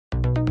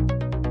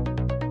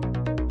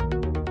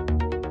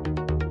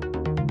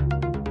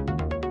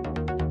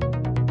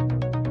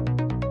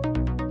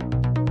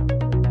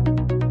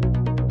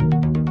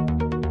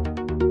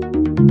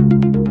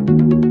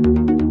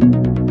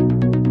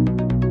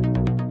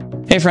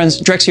Hey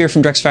friends, Drex here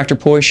from Drex Factor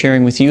Poi,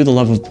 sharing with you the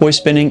love of poi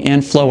spinning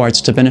and flow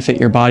arts to benefit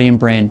your body and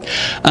brain.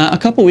 A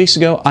couple weeks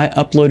ago, I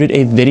uploaded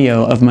a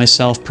video of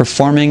myself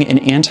performing an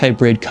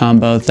antibrid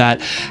combo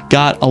that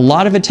got a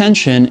lot of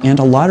attention and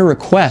a lot of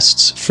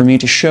requests for me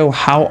to show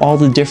how all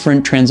the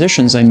different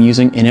transitions I'm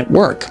using in it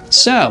work.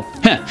 So,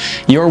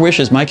 your wish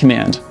is my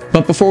command.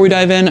 But before we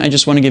dive in, I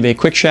just want to give a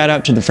quick shout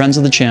out to the friends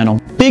of the channel.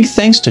 Big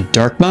thanks to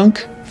Dark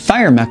Monk,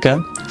 Fire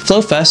Mecca,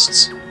 Flow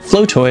Fests,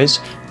 Flow Toys,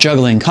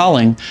 Juggling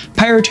Calling,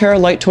 Pyroterra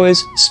Light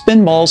Toys,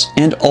 Spinballs,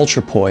 and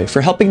Ultrapoi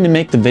for helping to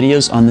make the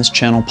videos on this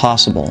channel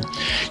possible.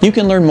 You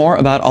can learn more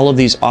about all of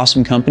these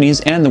awesome companies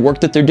and the work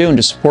that they're doing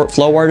to support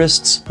flow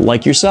artists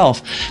like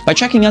yourself by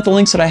checking out the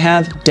links that I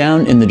have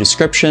down in the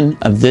description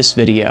of this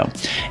video.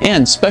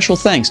 And special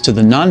thanks to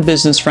the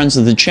non-business friends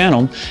of the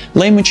channel,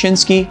 Lain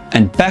Mochinsky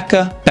and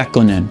Pekha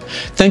Pekkonen.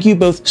 Thank you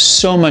both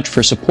so much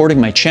for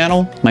supporting my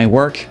channel, my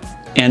work,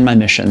 and my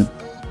mission.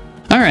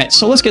 Alright,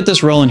 so let's get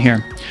this rolling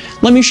here.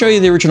 Let me show you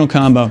the original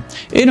combo.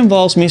 It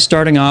involves me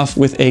starting off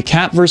with a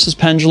cap versus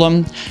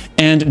pendulum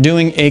and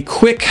doing a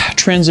quick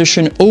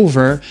transition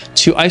over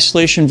to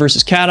isolation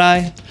versus cat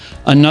eye,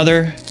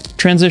 another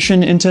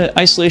transition into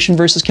isolation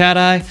versus cat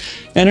eye,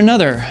 and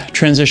another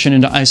transition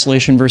into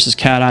isolation versus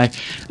cat eye.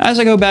 As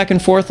I go back and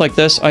forth like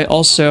this, I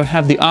also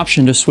have the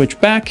option to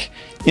switch back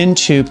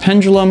into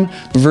pendulum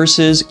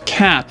versus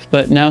cap,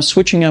 but now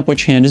switching up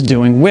which hand is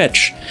doing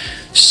which.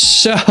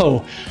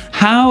 So,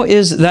 how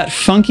is that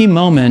funky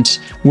moment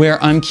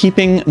where I'm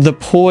keeping the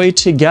poi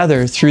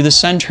together through the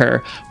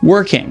center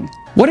working?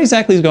 What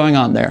exactly is going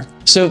on there?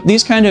 So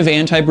these kind of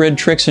antibrid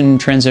tricks and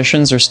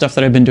transitions are stuff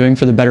that I've been doing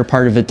for the better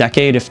part of a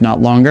decade, if not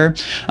longer.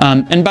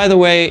 And by the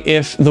way,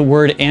 if the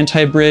word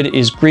antibrid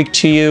is Greek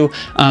to you,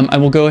 I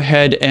will go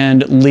ahead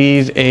and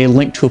leave a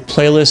link to a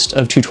playlist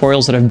of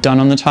tutorials that I've done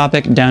on the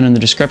topic down in the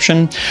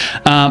description.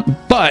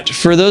 But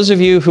for those of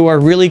you who are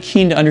really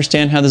keen to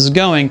understand how this is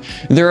going,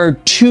 there are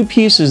two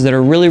pieces that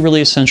are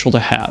really essential to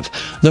have.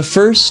 The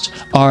first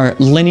are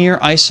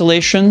linear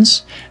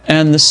isolations,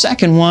 and the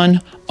second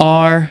one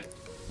are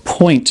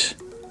point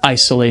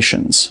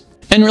isolations.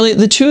 And really,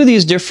 the two of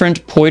these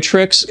different poi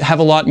tricks have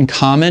a lot in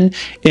common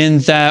in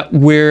that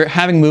we're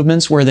having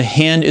movements where the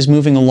hand is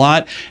moving a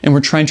lot and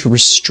we're trying to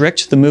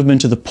restrict the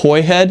movement of the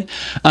poi head.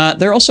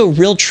 They're also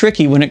real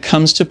tricky when it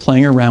comes to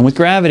playing around with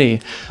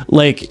gravity.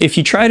 Like, if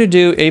you try to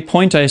do a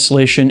point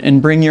isolation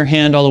and bring your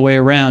hand all the way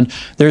around,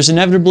 there's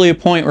inevitably a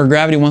point where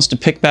gravity wants to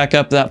pick back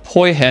up that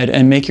poi head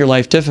and make your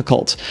life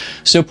difficult.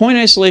 So point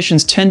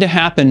isolations tend to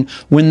happen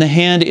when the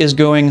hand is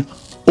going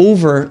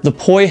over the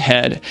poi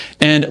head,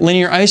 and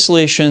linear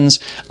isolations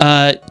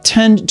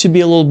tend to be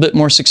a little bit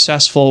more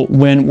successful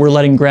when we're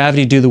letting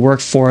gravity do the work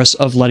for us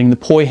of letting the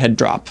poi head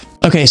drop.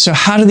 Okay, so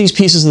how do these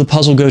pieces of the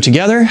puzzle go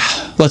together?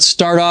 Let's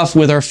start off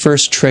with our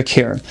first trick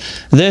here.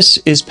 This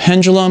is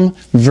pendulum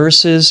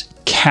versus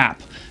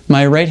cap.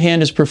 My right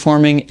hand is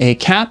performing a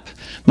cap,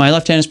 my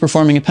left hand is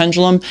performing a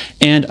pendulum,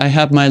 and I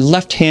have my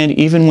left hand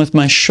even with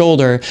my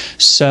shoulder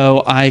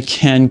so I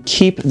can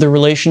keep the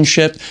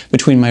relationship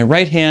between my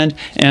right hand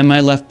and my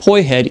left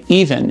poi head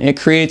even. It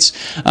creates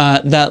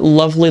that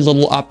lovely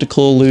little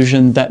optical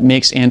illusion that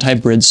makes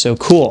antibrids so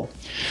cool.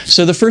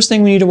 So the first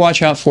thing we need to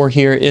watch out for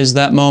here is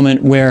that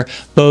moment where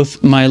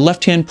both my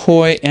left hand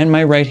poi and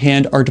my right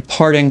hand are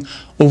departing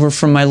over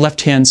from my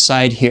left hand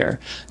side here.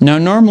 Now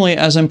normally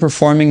as I'm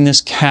performing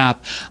this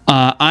cap,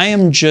 I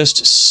am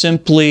just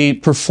simply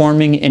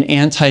performing an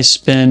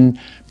anti-spin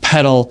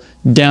pedal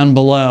down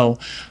below.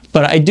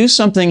 But I do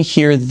something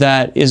here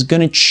that is going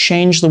to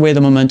change the way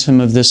the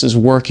momentum of this is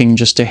working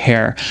just a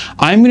hair.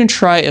 I'm going to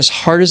try as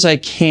hard as I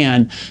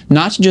can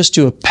not to just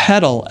do a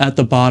pedal at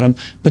the bottom,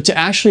 but to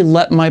actually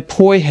let my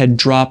poi head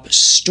drop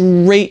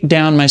straight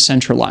down my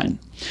center line.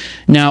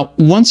 Now,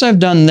 once I've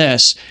done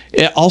this,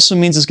 it also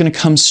means it's going to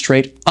come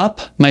straight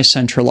up my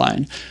center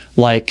line,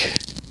 like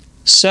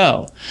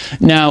so.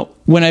 Now,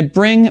 when I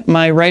bring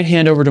my right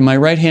hand over to my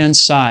right hand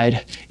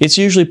side, it's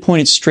usually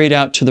pointed straight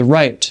out to the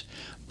right.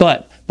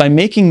 But by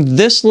making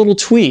this little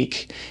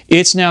tweak,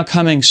 it's now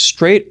coming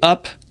straight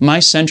up my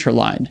center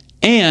line,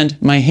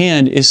 and my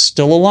hand is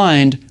still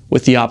aligned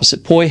with the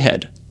opposite poi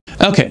head.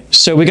 Okay,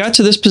 so we got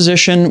to this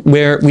position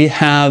where we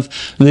have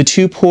the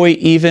two poi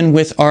even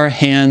with our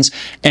hands,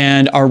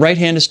 and our right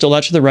hand is still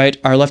out to the right,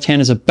 our left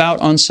hand is about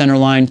on center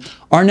line.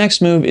 Our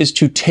next move is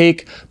to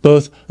take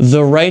both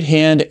the right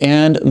hand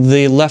and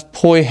the left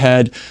poi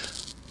head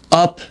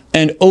up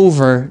and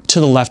over to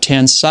the left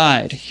hand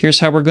side. Here's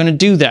how we're going to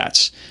do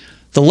that.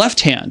 The left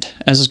hand,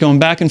 as it's going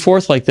back and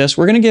forth like this,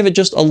 we're going to give it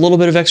just a little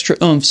bit of extra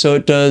oomph so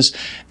it does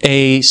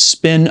a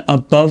spin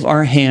above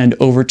our hand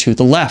over to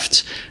the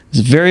left. It's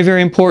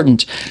very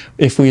important.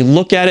 If we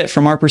look at it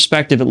from our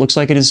perspective, it looks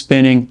like it is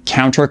spinning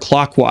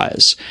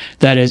counterclockwise.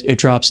 That is, it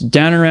drops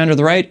down and around to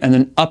the right and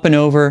then up and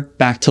over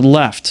back to the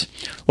left.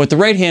 What the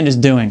right hand is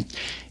doing,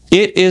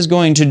 it is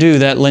going to do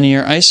that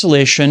linear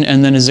isolation,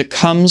 and then as it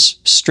comes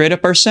straight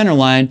up our center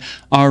line,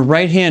 our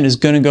right hand is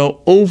going to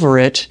go over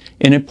it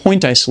in a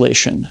point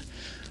isolation,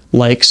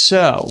 like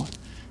so.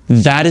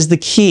 That is the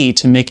key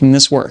to making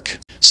this work.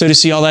 So to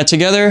see all that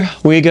together,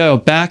 we go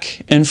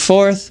back and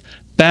forth,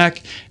 and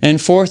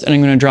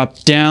I'm going to drop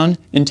down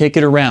and take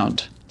it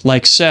around,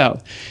 like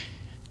so.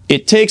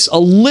 It takes a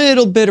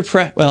little bit of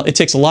it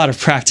takes a lot of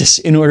practice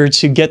in order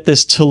to get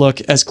this to look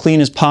as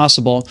clean as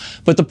possible.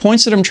 But the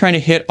points that I'm trying to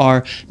hit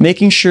are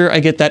making sure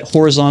I get that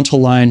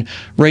horizontal line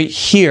right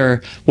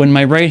here when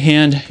my right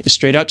hand is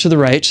straight out to the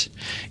right.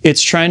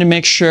 It's trying to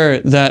make sure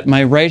that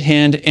my right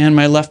hand and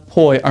my left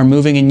poi are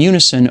moving in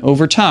unison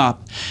over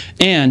top.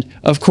 And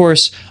of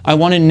course, I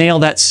want to nail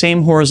that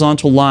same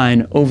horizontal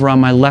line over on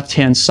my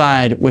left-hand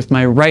side with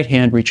my right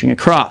hand reaching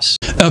across.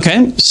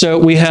 Okay, so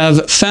we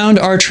have found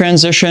our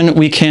transition.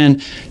 We can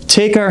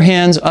take our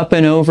hands up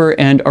and over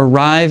and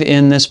arrive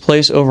in this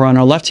place over on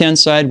our left-hand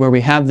side where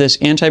we have this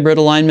antibrid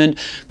alignment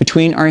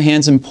between our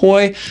hands and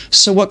poi.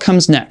 So what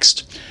comes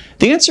next?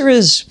 The answer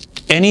is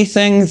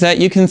anything that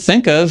you can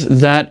think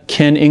of that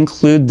can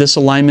include this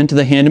alignment of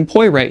the hand and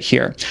poi right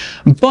here.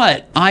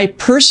 But I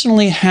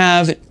personally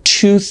have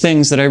two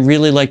things that I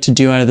really like to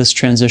do out of this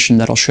transition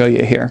that I'll show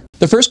you here.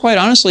 The first, quite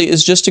honestly,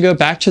 is just to go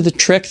back to the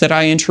trick that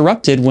I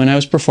interrupted when I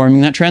was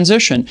performing that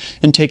transition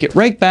and take it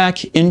right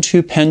back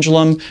into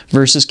pendulum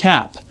versus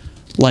cap,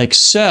 like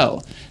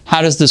so.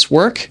 How does this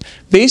work?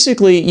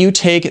 Basically, you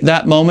take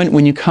that moment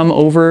when you come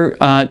over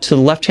to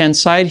the left-hand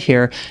side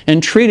here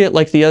and treat it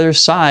like the other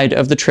side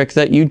of the trick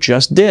that you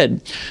just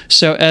did.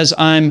 So as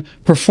I'm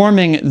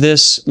performing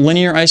this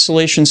linear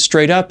isolation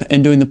straight up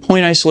and doing the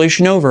point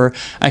isolation over,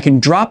 I can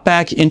drop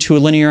back into a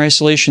linear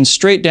isolation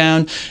straight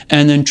down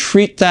and then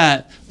treat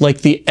that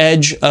like the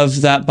edge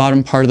of that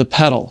bottom part of the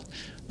pedal.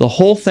 The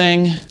whole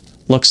thing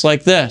looks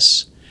like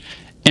this.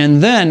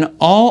 And then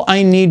all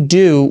I need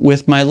do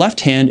with my left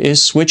hand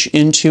is switch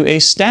into a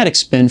static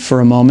spin for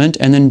a moment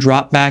and then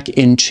drop back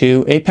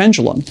into a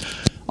pendulum.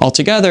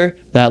 Altogether,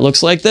 that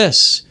looks like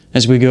this.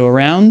 As we go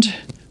around,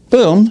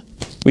 boom,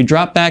 we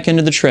drop back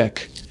into the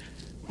trick.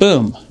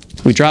 Boom,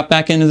 we drop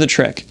back into the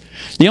trick.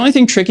 The only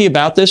thing tricky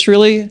about this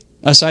really,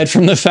 aside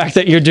from the fact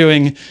that you're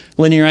doing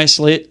linear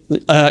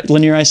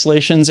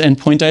isolations and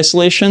point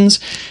isolations,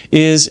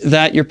 is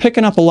that you're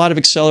picking up a lot of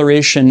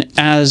acceleration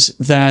as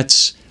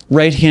that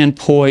right-hand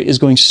poi is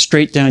going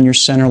straight down your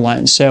center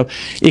line. So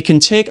it can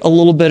take a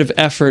little bit of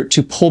effort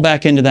to pull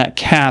back into that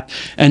cap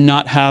and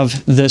not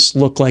have this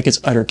look like it's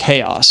utter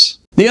chaos.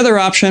 The other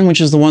option, which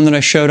is the one that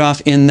I showed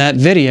off in that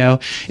video,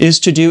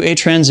 is to do a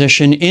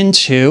transition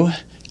into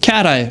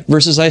cat-eye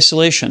versus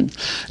isolation.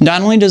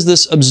 Not only does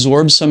this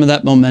absorb some of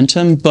that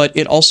momentum, but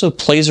it also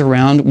plays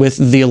around with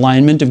the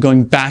alignment of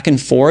going back and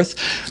forth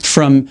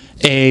from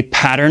a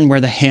pattern where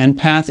the hand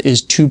path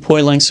is 2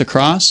 poi lengths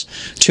across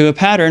to a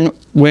pattern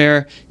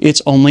where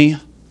it's only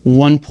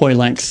 1 poi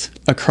length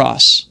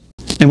across.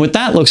 And what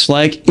that looks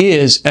like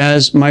is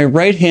as my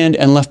right hand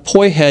and left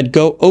poi head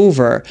go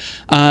over,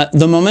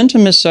 the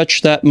momentum is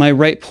such that my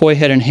right poi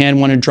head and hand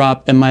want to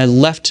drop and my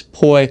left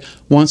poi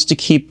wants to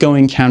keep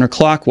going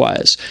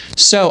counterclockwise.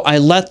 So I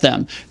let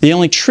them. The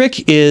only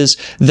trick is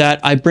that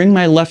I bring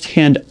my left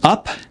hand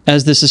up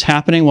as this is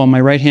happening while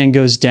my right hand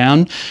goes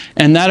down.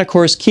 And that, of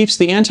course, keeps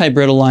the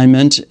antibrid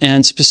alignment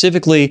and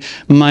specifically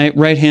my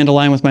right hand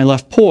aligned with my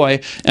left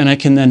poi, and I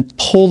can then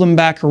pull them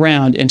back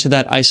around into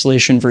that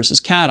isolation versus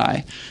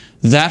cat-eye.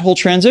 That whole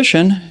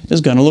transition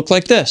is going to look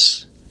like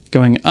this,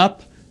 going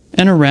up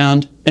and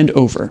around and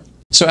over.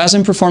 So as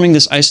I'm performing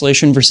this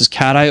isolation versus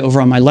cat-eye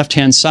over on my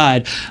left-hand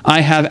side,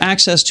 I have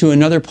access to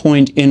another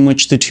point in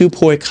which the 2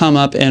 poi come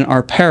up and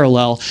are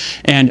parallel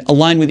and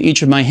align with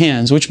each of my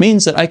hands, which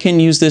means that I can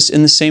use this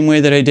in the same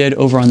way that I did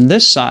over on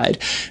this side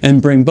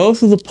and bring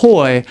both of the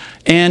poi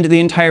and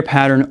the entire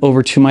pattern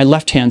over to my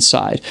left-hand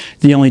side.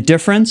 The only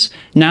difference,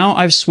 now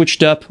I've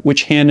switched up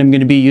which hand I'm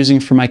going to be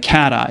using for my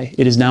cat-eye.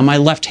 It is now my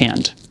left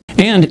hand.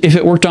 And if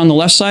it worked on the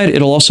left side,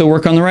 it'll also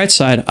work on the right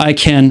side. I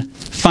can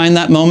find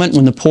that moment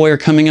when the poi are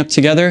coming up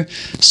together,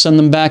 send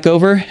them back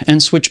over,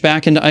 and switch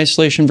back into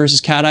isolation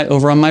versus cat-eye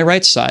over on my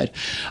right side.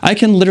 I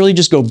can literally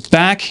just go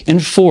back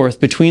and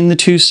forth between the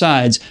two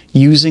sides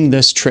using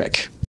this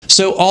trick.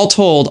 So all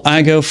told,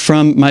 I go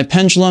from my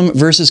pendulum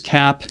versus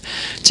cap,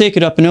 take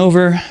it up and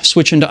over,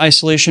 switch into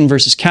isolation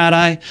versus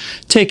cat-eye,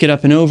 take it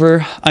up and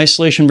over,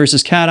 isolation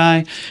versus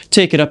cat-eye,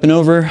 take it up and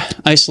over,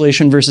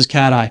 isolation versus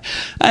cat-eye.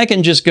 I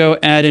can just go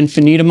ad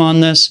infinitum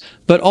on this,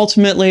 but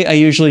ultimately I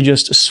usually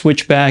just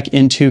switch back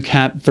into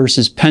cap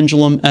versus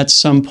pendulum at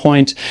some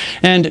point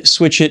and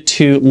switch it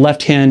to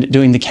left hand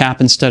doing the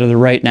cap instead of the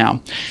right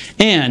now.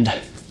 And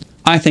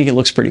I think it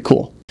looks pretty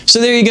cool. So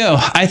there you go.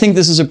 I think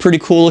this is a pretty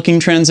cool looking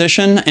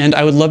transition, and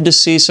I would love to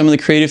see some of the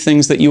creative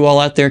things that you all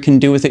out there can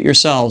do with it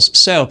yourselves.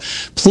 So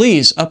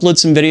please upload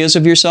some videos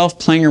of yourself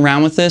playing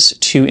around with this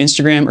to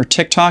Instagram or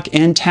TikTok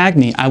and tag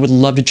me. I would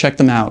love to check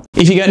them out.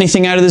 If you got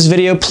anything out of this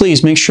video,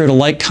 please make sure to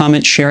like,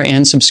 comment, share,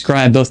 and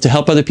subscribe, both to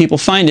help other people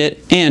find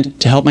it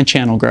and to help my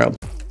channel grow.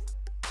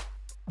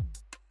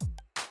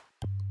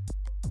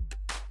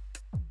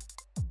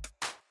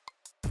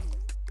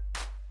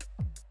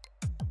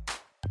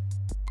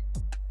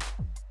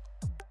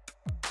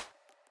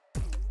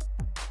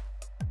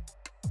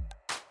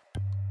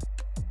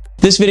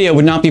 This video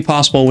would not be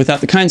possible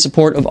without the kind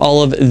support of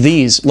all of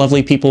these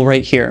lovely people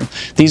right here.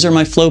 These are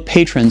my Flow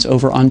patrons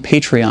over on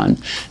Patreon.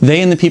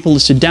 They and the people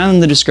listed down in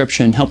the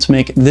description helped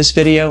make this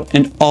video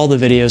and all the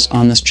videos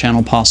on this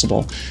channel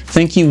possible.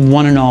 Thank you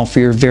one and all for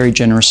your very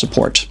generous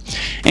support.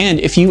 And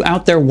if you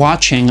out there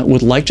watching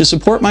would like to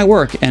support my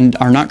work and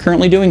are not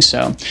currently doing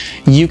so,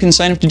 you can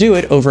sign up to do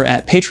it over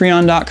at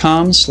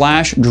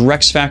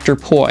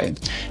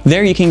patreon.com/DrexFactorPoi.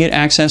 There you can get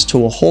access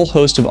to a whole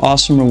host of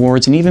awesome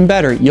rewards, and even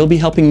better, you'll be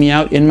helping me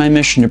out in my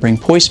mission to bring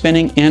poi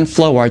spinning and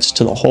flow arts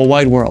to the whole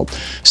wide world.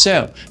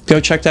 So go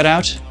check that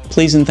out,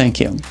 please and thank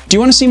you. Do you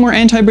want to see more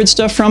antibrid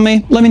stuff from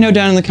me? Let me know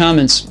down in the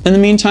comments. In the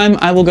meantime,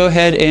 I will go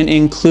ahead and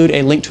include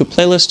a link to a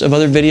playlist of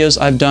other videos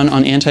I've done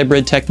on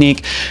antibrid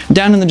technique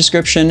down in the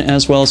description,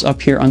 as well as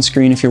up here on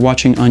screen if you're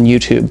watching on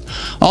YouTube.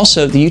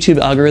 Also, the YouTube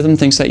algorithm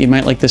thinks that you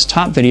might like this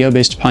top video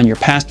based upon your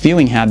past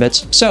viewing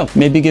habits, so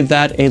maybe give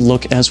that a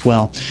look as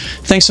well.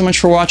 Thanks so much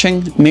for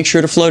watching. Make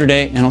sure to flow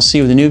today, and I'll see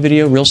you with a new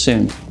video real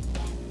soon.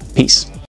 Peace.